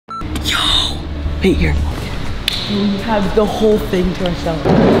Wait here. We have the whole thing to ourselves.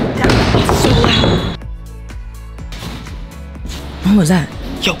 It's so loud. What was that?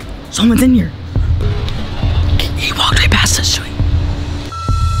 Yo, someone's in here. He walked right past us.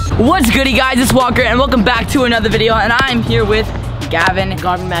 What's goody, guys? It's Walker, and welcome back to another video. And I'm here with Gavin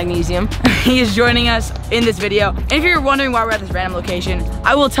Magnus. He is joining us in this video. And if you're wondering why we're at this random location,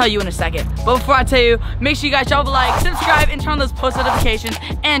 I will tell you in a second. But before I tell you, make sure you guys drop a like, subscribe, and turn on those post notifications,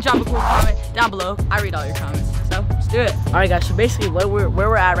 and drop a cool comment down below. I read all your comments, so let's do it. All right, guys. So basically, where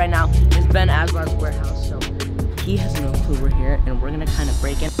we're at right now is Ben AZELART'S warehouse. So he has no clue we're here, and we're gonna kind of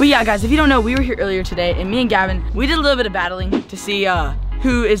break in. But yeah, guys, if you don't know, we were here earlier today, and me and Gavin, we did a little bit of battling to see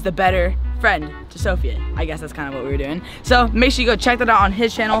who is the better friend to Sophia. I guess that's kind of what we were doing. So make sure you go check that out on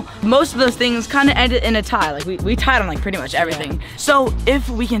his channel. Most of those things kind of ended in a tie. Like we tied on like pretty much everything. Yeah. So if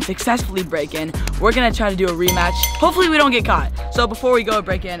we can successfully break in, we're gonna try to do a rematch. Hopefully we don't get caught. So before we go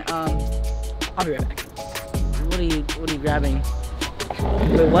break in, I'll be right back. What are you grabbing?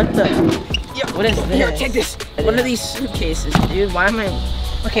 Wait, what the? Yo, what is this? Here, check this. What are these suitcases, dude? Why am I?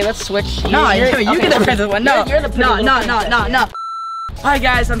 Okay, let's switch. No, you get the princess one. No, you're the princess. No. Alright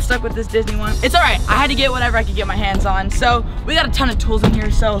guys, I'm stuck with this Disney one. It's alright, I had to get whatever I could get my hands on. So, we got a ton of tools in here,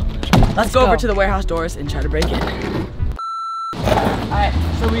 so let's go over to the warehouse doors and try to break in. Alright,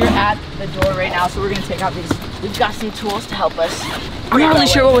 so we are at the door right now, so we're gonna take out these. We've got some tools to help us. I'm not really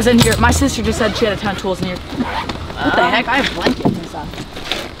sure what was in here. My sister just said she had a ton of tools in here. What the heck? I have blankets and stuff.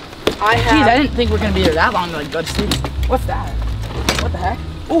 Jeez, I didn't think we were gonna be here that long to like go to sleep. What's that? What the heck?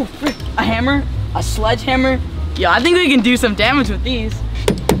 Oh, a hammer, a sledgehammer. Yo, I think we can do some damage with these.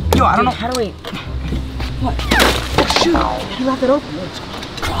 Yo, I don't know. How do we? What? Oh, shoot. He left it open. Let's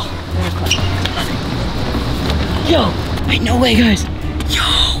crawl. Yo, wait, no way, guys. Yo,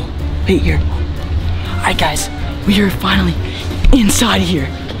 wait here. All right, guys, we are finally inside here.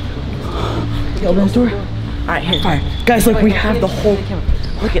 You open this door? All right, here. All right, guys, look, we have the whole.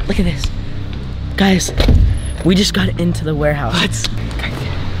 Look at this, guys. We just got into the warehouse.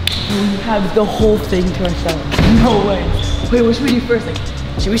 We have the whole thing to ourselves. No way. Wait, what should we do first? Like,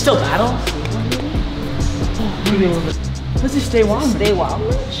 should we still battle? Maybe a little bit. Let's just stay warm. Stay warm?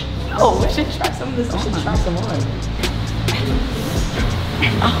 Oh, we should try some of this. We should try some more.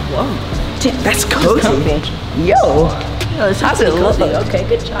 Oh, whoa. Damn, that's cozy. Yo, this house is lovely. Okay,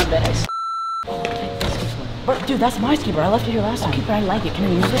 good job, Ben. But dude, that's my skateboard. I left it here last time. Okay, but I like it. Can I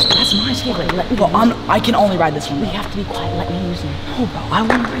use it? That's my skateboard. I can only ride this one. We have to be quiet. Let me use it. No, bro. I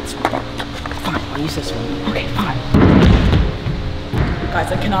want to ride this one. Fine, I'll use this one. Okay, fine.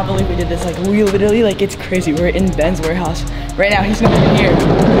 Guys, I cannot believe we did this. Like, we literally, like, it's crazy. We're in Ben's warehouse. Right now, he's not even here.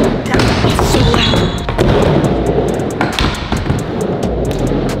 Damn, it's so loud.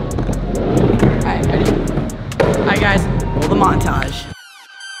 Alright, ready? Alright, guys. Roll the montage.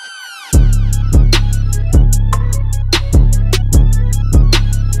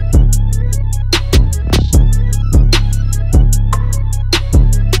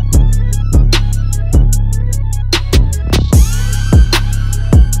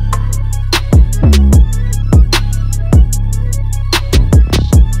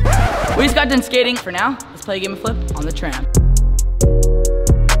 We just got done skating. For now, let's play a game of flip on the tram.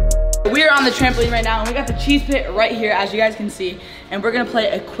 We are on the trampoline right now, and we got the cheese pit right here, as you guys can see, and we're gonna play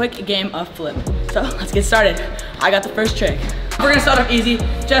a quick game of flip. So let's get started. I got the first trick. We're gonna start off easy,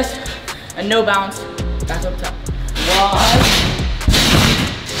 just a no bounce, back up top.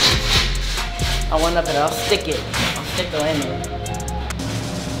 I went up and I'll stick it. I'll stick the landing.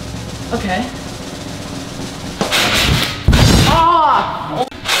 Okay. Ah!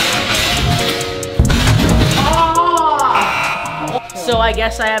 So I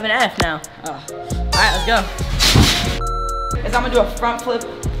guess I have an F now. Oh. All right, let's go. Is I'm gonna do a front flip.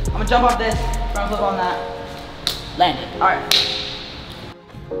 I'm gonna jump off this, front flip on that, land it. All right.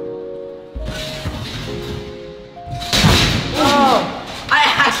 Oh, I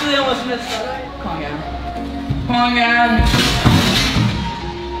actually almost missed that. Come on, Gavin. Come on, Gavin.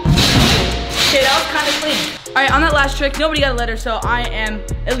 Okay, that was kind of clean. All right, on that last trick, nobody got a letter, so I am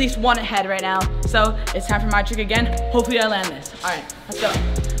at least one ahead right now. So it's time for my trick again. Hopefully I land this. All right, let's go.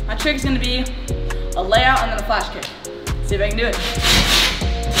 My trick is gonna be a layout and then a flash kick. See if I can do it.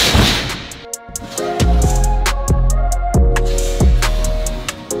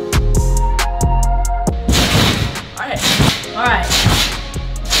 All right.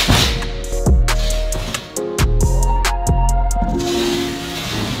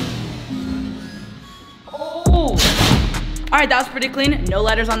 All right, that was pretty clean. No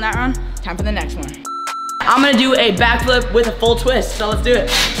letters on that round. Time for the next one. I'm gonna do a backflip with a full twist, so let's do it.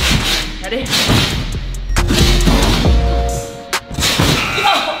 Ready?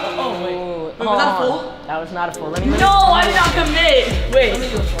 on. Was that full? That was not a full. Let me No, I did not commit. Wait. Let me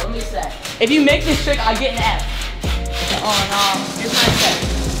do a full. Let me set. If you make this trick, I get an F. Oh no. Here's my set.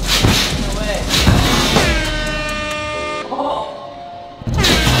 No way. Oh.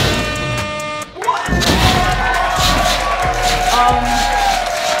 What?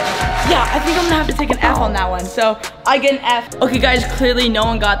 Yeah, I think I'm gonna have to take an F on that one. So I get an F. Okay guys, clearly no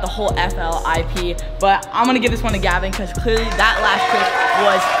one got the whole FLIP, but I'm gonna give this one to Gavin because clearly that last trick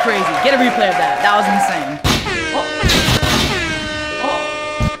was crazy. Get a replay of that. That was insane.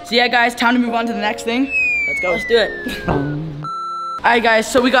 So yeah guys, time to move on to the next thing. Let's go. Let's do it. Alright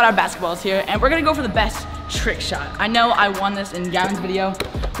guys, so we got our basketballs here and we're gonna go for the best trick shot. I know I won this in Gavin's video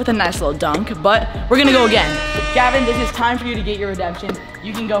with a nice little dunk, but we're gonna go again. Gavin, this is time for you to get your redemption.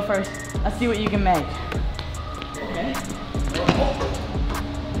 You can go first. Let's see what you can make. Okay.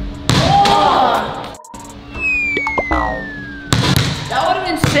 Oh. That would have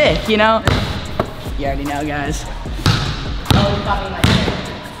been sick, you know? You already know, guys. Oh, you got me in my head.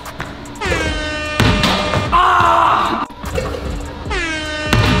 Ah!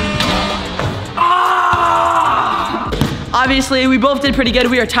 Obviously, we both did pretty good.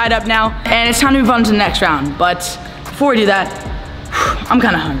 We are tied up now, and it's time to move on to the next round. But before we do that, I'm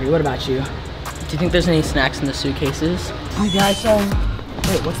kind of hungry. What about you? Do you think there's any snacks in the suitcases? Oh, guys, so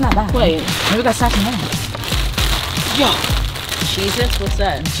wait, what's in that bag? Wait. Maybe we got snacks in there. Yo, Cheez-Its? What's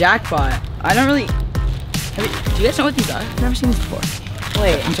that? jackpot. I don't really. Do you guys know what these are? I've never seen these before.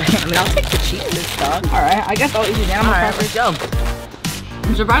 Wait, I'm joking. I mean, I'll take the Cheez-Its, dog. All right, I guess I'll eat these animal Alright, crackers. let's go.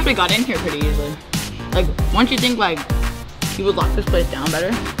 I'm surprised we got in here pretty easily. Like, once you think like you would lock this place down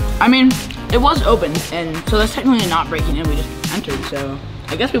better. I mean, it was open, and so that's technically not breaking in. We just entered, so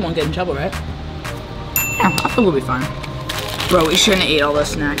I guess we won't get in trouble, right? Yeah, I think we'll be fine. Bro, we shouldn't have ate all those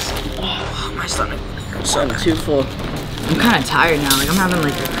snacks. Oh, my stomach hurts. I'm too full. I'm kind of tired now. Like, I'm having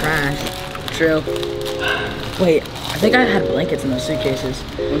like a crash. True. Wait, I think I had blankets in those suitcases.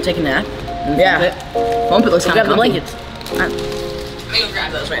 Want to take a nap? Yeah. Bump it looks kind of grab the blankets. Let me go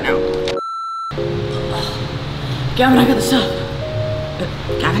grab those right now. Gavin, I got the stuff.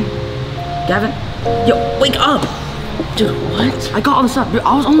 Gavin? Gavin? Yo, wake up! Dude, what? I got all the stuff. Dude,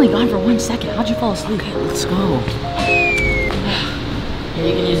 I was only gone for 1 second. How'd you fall asleep? Okay, let's go. Here,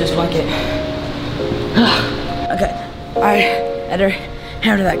 you can use this blanket. Okay, alright, Eder,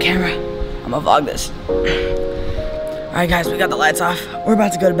 hand to that camera. I'm gonna vlog this. Alright guys, we got the lights off. We're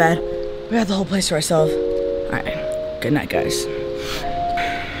about to go to bed. We got the whole place to ourselves. Alright, good night guys.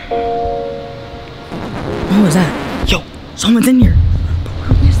 What was that? Yo, someone's in here.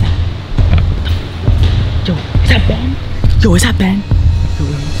 Bro, who is that? Yo, is that Ben? Yo, is that Ben?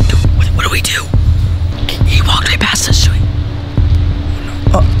 Dude, what do we do? He walked right past us, should we?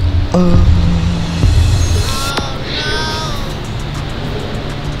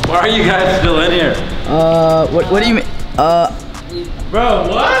 Why are you guys still in here? What do you mean? Bro,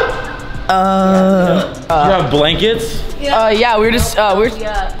 what? You have blankets? Yeah, we were just, well, we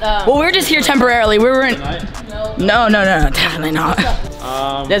were just here temporarily. We were in. No, definitely not.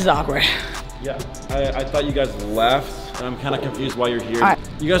 This is awkward. Yeah, I thought you guys left, and I'm kind of confused why you're here. Right.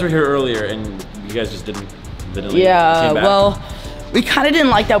 You guys were here earlier, and you guys just didn't leave. Yeah, Came back. well, we kind of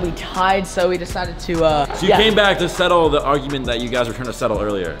didn't like that we tied, so we decided to, So you came back to settle the argument that you guys were trying to settle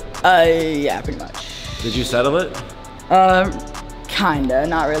earlier? Yeah, pretty much. Did you settle it? Kinda,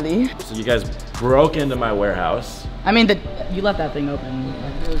 not really. So you guys broke into my warehouse. I mean, you left that thing open.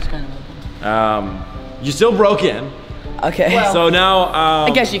 Like, it was kind of open. You still broke in. Okay. Well, so now,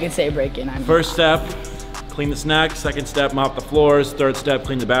 I guess you could say break in. First step, clean the snacks. Second step, mop the floors. Third step,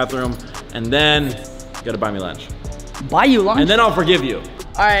 clean the bathroom. And then, you gotta buy me lunch. Buy you lunch? And then I'll forgive you.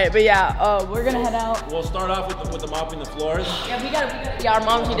 All right, but yeah, we're gonna head out. We'll start off with the mopping the floors. Yeah, we gotta. Yeah, our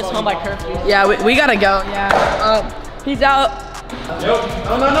moms need us home by curfew. Yeah, we gotta go. Yeah. Peace out. Nope.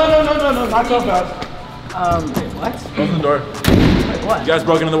 No, not so fast. Wait, what? Open the door. Wait, what? You guys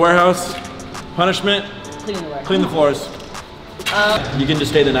broke into the warehouse. Punishment, clean the floors. You can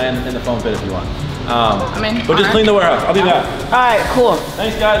just stay the night in the foam pit if you want. But just clean the warehouse. I'll be back. All right, cool.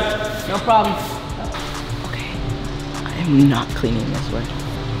 Thanks, guys. No problem. Okay, I'm not cleaning this way.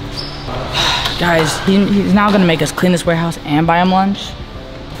 Guys, he's now gonna make us clean this warehouse and buy him lunch.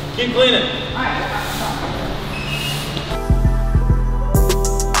 Keep cleaning. All right.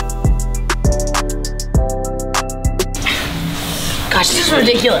 Gosh, this is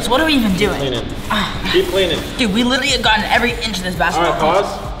ridiculous. What are we even doing? Cleaning. Keep cleaning. Dude, we literally have gotten every inch of this basketball. All right,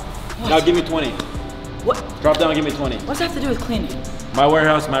 pause. What? Now give me 20. What? Drop down and give me 20. What's that have to do with cleaning? My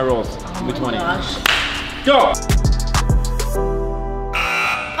warehouse, my rules. Give me 20. Gosh. Go!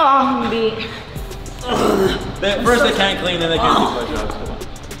 Oh, I'm beat. First they can't clean, then they can do push-ups. Come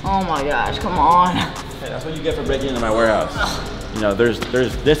on. Oh my gosh, come on. Hey, that's what you get for breaking into my warehouse. You know, there's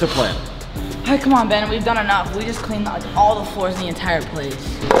discipline. All right, come on, Ben. We've done enough. We just cleaned like all the floors in the entire place.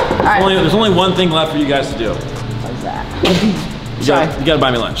 All right. There's only one thing left for you guys to do. What's that? You gotta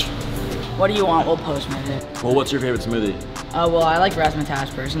buy me lunch. What do you want? We'll Postmate it. Well, what's your favorite smoothie? Well, I like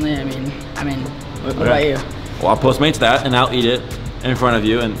razzmatazz personally. I mean, what about you? Well, I'll Postmates that, and I'll eat it in front of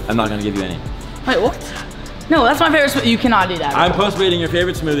you, and I'm not gonna give you any. Wait, what? No, that's my favorite smoothie. You cannot do that. I'm Postmating your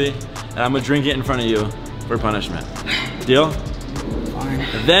favorite smoothie, and I'm gonna drink it in front of you for punishment. Deal? Fine.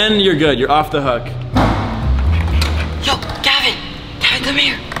 Then you're good. You're off the hook. Yo, Gavin, come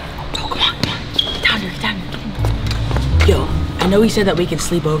here. Oh, come on. Down here. Yo, I know he said that we could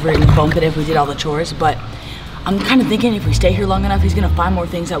sleep over in the foam pit if we did all the chores, but I'm kind of thinking if we stay here long enough, he's gonna find more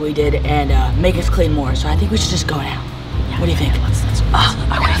things that we did and make us clean more. So I think we should just go now. Yeah, what do you think? Let's go.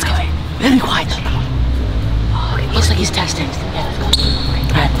 Okay, let's go. Be quiet. Oh, okay, looks like he's testing. Yeah, let's go.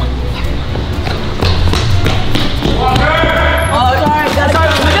 All right. Oh, sorry. We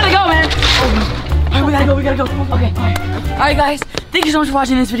gotta go, man. All right, we gotta go. Okay. All right, guys. Thank you so much for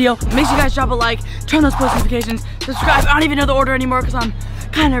watching this video. Make sure you guys drop a like, turn those post notifications, subscribe. I don't even know the order anymore because I'm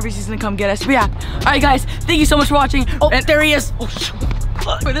kind of nervous he's gonna come get us. But yeah. All right, guys. Thank you so much for watching. Oh, and there he is. Oh, shoot.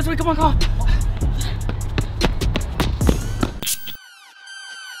 Wait, this way. Come on.